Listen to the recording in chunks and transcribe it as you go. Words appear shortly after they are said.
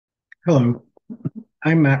Hello,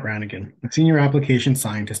 I'm Matt Ranaghan, a Senior Application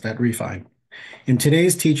Scientist at Refeyn. In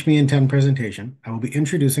today's Teach Me in 10 presentation, I will be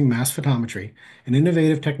introducing mass photometry, an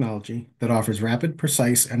innovative technology that offers rapid,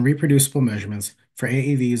 precise, and reproducible measurements for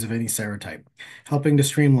AAVs of any serotype, helping to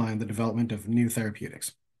streamline the development of new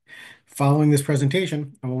therapeutics. Following this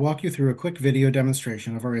presentation, I will walk you through a quick video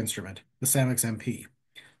demonstration of our instrument, the SAMX-MP,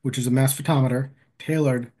 which is a mass photometer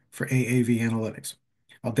tailored for AAV analytics.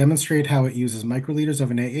 I'll demonstrate how it uses microliters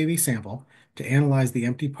of an AAV sample to analyze the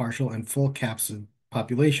empty, partial, and full capsid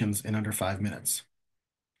populations in under 5 minutes.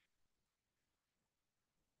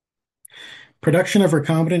 Production of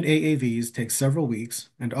recombinant AAVs takes several weeks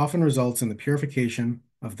and often results in the purification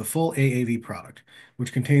of the full AAV product,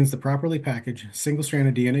 which contains the properly packaged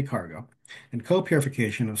single-stranded DNA cargo, and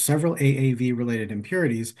co-purification of several AAV-related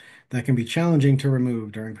impurities that can be challenging to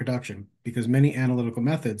remove during production because many analytical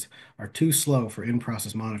methods are too slow for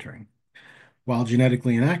in-process monitoring. While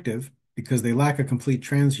genetically inactive, because they lack a complete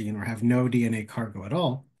transgene or have no DNA cargo at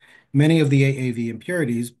all, many of the AAV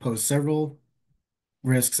impurities pose several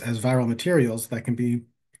risks as viral materials that can be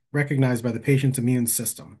recognized by the patient's immune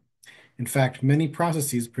system. In fact, many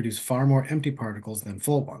processes produce far more empty particles than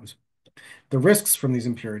full ones. The risks from these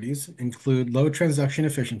impurities include low transduction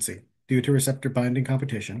efficiency due to receptor binding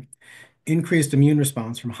competition, increased immune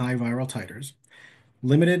response from high viral titers,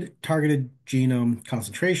 limited targeted genome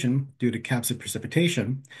concentration due to capsid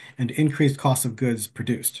precipitation, and increased cost of goods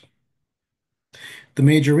produced. The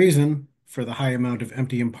major reason for the high amount of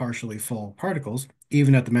empty and partially full particles,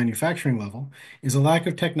 even at the manufacturing level, is a lack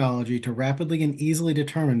of technology to rapidly and easily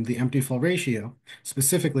determine the empty-full ratio,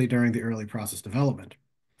 specifically during the early process development.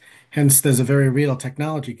 Hence, there's a very real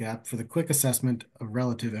technology gap for the quick assessment of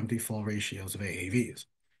relative empty-full ratios of AAVs.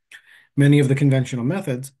 Many of the conventional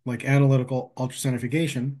methods, like analytical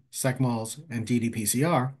ultracentrifugation, SECMALS, and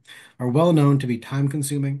ddPCR, are well known to be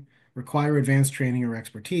time-consuming, require advanced training or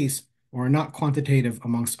expertise, or are not quantitative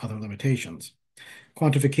amongst other limitations.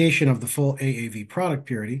 Quantification of the full AAV product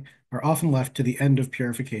purity are often left to the end of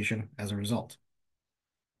purification as a result.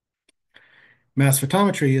 Mass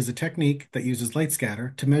photometry is a technique that uses light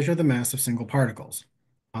scatter to measure the mass of single particles.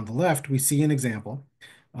 On the left, we see an example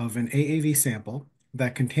of an AAV sample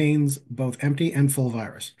that contains both empty and full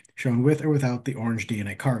virus, shown with or without the orange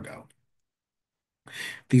DNA cargo.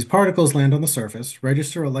 These particles land on the surface,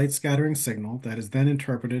 register a light scattering signal that is then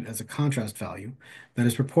interpreted as a contrast value that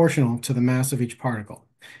is proportional to the mass of each particle,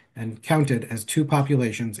 and counted as two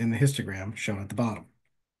populations in the histogram shown at the bottom.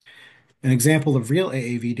 An example of real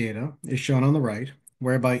AAV data is shown on the right,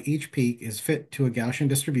 whereby each peak is fit to a Gaussian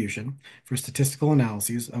distribution for statistical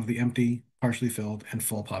analyses of the empty, partially filled, and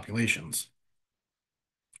full populations.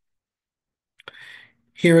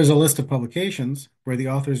 Here is a list of publications where the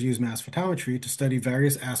authors use mass photometry to study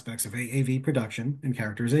various aspects of AAV production and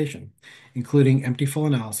characterization, including empty-full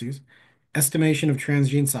analyses, estimation of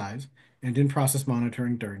transgene size, and in-process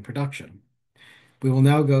monitoring during production. We will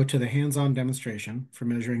now go to the hands-on demonstration for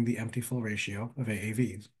measuring the empty-full ratio of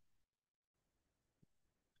AAVs.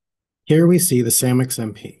 Here we see the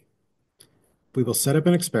SAMX-MP. We will set up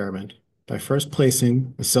an experiment by first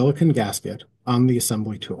placing a silicon gasket on the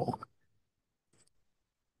assembly tool.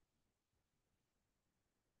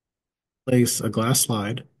 Place a glass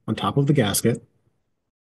slide on top of the gasket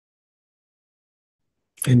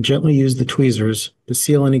and gently use the tweezers to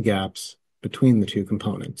seal any gaps between the two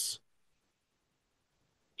components.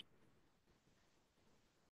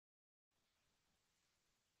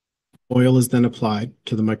 Oil is then applied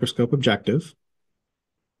to the microscope objective,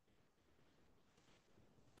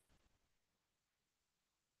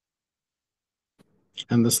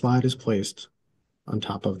 and the slide is placed on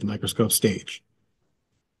top of the microscope stage.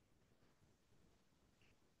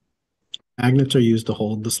 Magnets are used to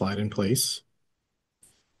hold the slide in place.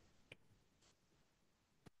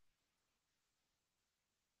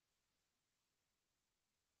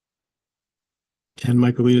 Ten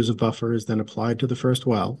microliters of buffer is then applied to the first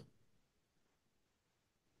well,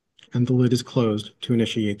 and the lid is closed to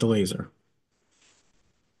initiate the laser.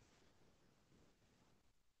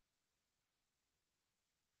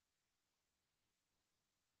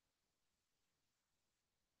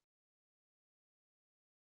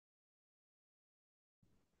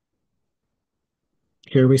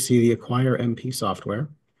 Here we see the Acquire MP software,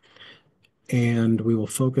 and we will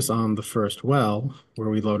focus on the first well where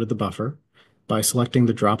we loaded the buffer by selecting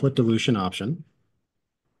the droplet dilution option,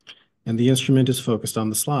 and the instrument is focused on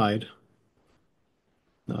the slide.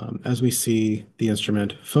 As we see the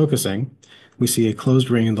instrument focusing, we see a closed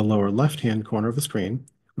ring in the lower left-hand corner of the screen,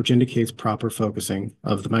 which indicates proper focusing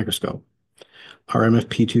of the microscope. Our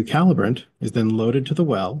MFP2 calibrant is then loaded to the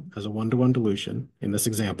well as a 1-to-1 dilution in this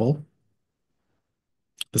example,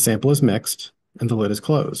 The sample is mixed, and the lid is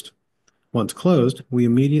closed. Once closed, we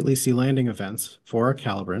immediately see landing events for our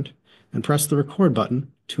calibrant and press the record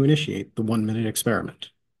button to initiate the 1-minute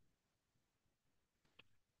experiment.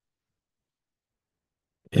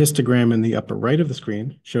 A histogram in the upper right of the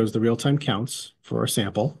screen shows the real-time counts for our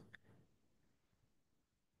sample.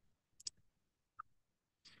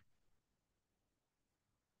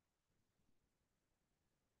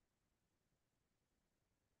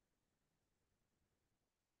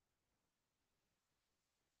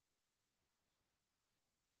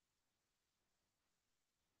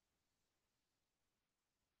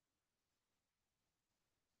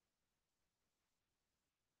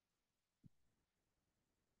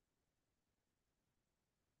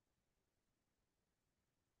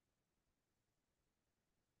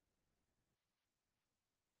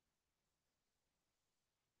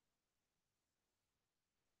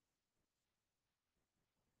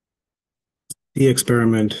 The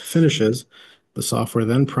experiment finishes. The software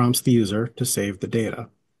then prompts the user to save the data.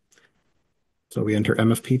 So we enter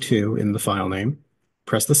MFP2 in the file name,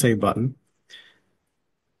 press the save button,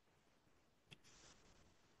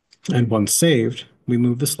 and once saved, we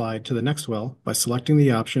move the slide to the next well by selecting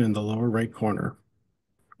the option in the lower right corner.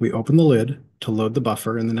 We open the lid to load the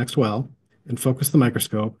buffer in the next well and focus the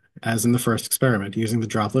microscope as in the first experiment using the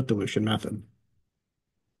droplet dilution method.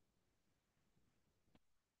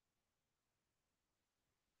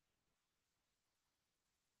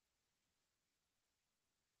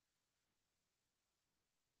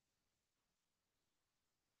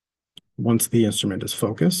 Once the instrument is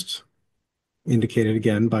focused, indicated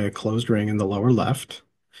again by a closed ring in the lower left,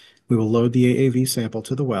 we will load the AAV sample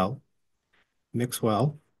to the well, mix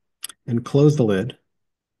well, and close the lid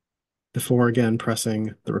before again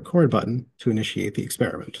pressing the record button to initiate the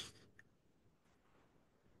experiment.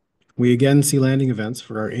 We again see landing events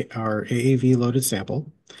for our AAV loaded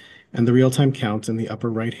sample and the real-time counts in the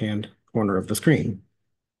upper right-hand corner of the screen.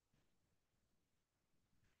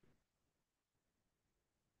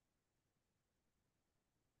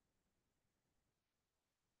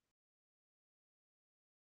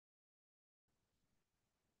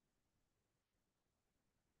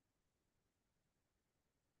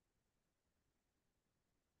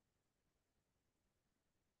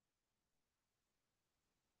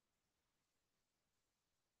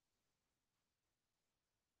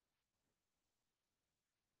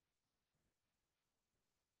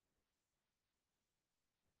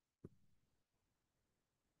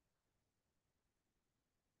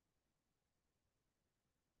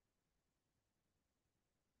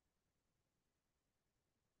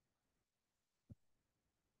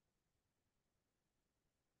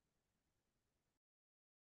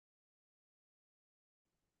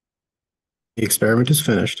 The experiment is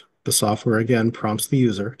finished. The software again prompts the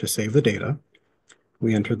user to save the data.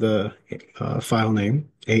 We enter the file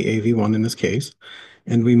name, AAV1 in this case,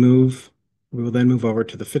 and we will then move over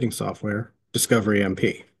to the fitting software, Discovery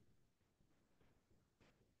MP.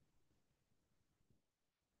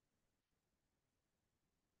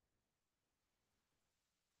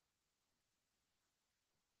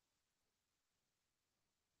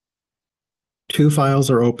 Two files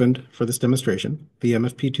are opened for this demonstration, the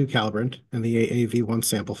MFP2 calibrant and the AAV1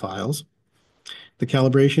 sample files. The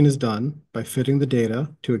calibration is done by fitting the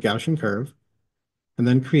data to a Gaussian curve and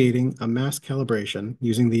then creating a mask calibration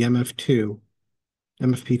using the MFP2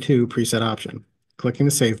 preset option, clicking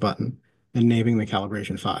the Save button and naming the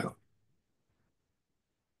calibration file.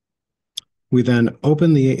 We then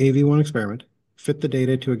open the AAV1 experiment, fit the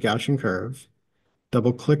data to a Gaussian curve,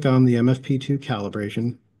 double-click on the MFP2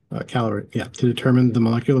 calibration to determine the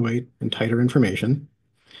molecular weight and titer information,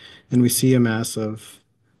 and we see a mass of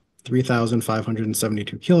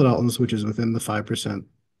 3,572 kilodaltons, which is within the 5%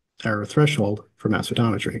 error threshold for mass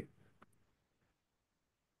photometry.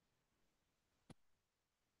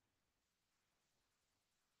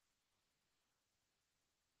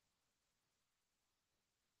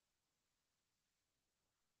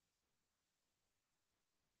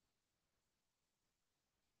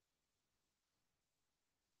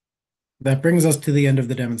 That brings us to the end of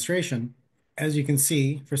the demonstration. As you can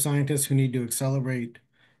see, for scientists who need to accelerate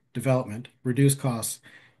development, reduce costs,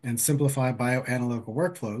 and simplify bioanalytical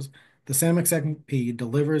workflows, the SAMXMP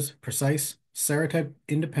delivers precise,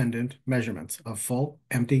 serotype-independent measurements of full,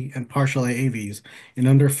 empty, and partial AAVs in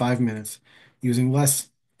under 5 minutes using less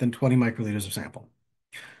than 20 microliters of sample.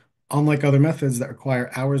 Unlike other methods that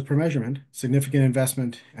require hours per measurement, significant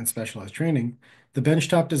investment, and specialized training, the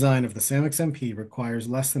benchtop design of the SAMXMP requires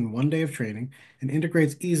less than 1 day of training and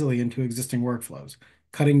integrates easily into existing workflows,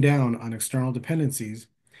 cutting down on external dependencies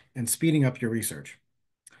and speeding up your research.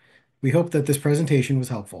 We hope that this presentation was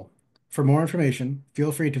helpful. For more information,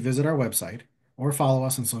 feel free to visit our website or follow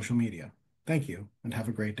us on social media. Thank you, and have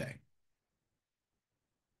a great day.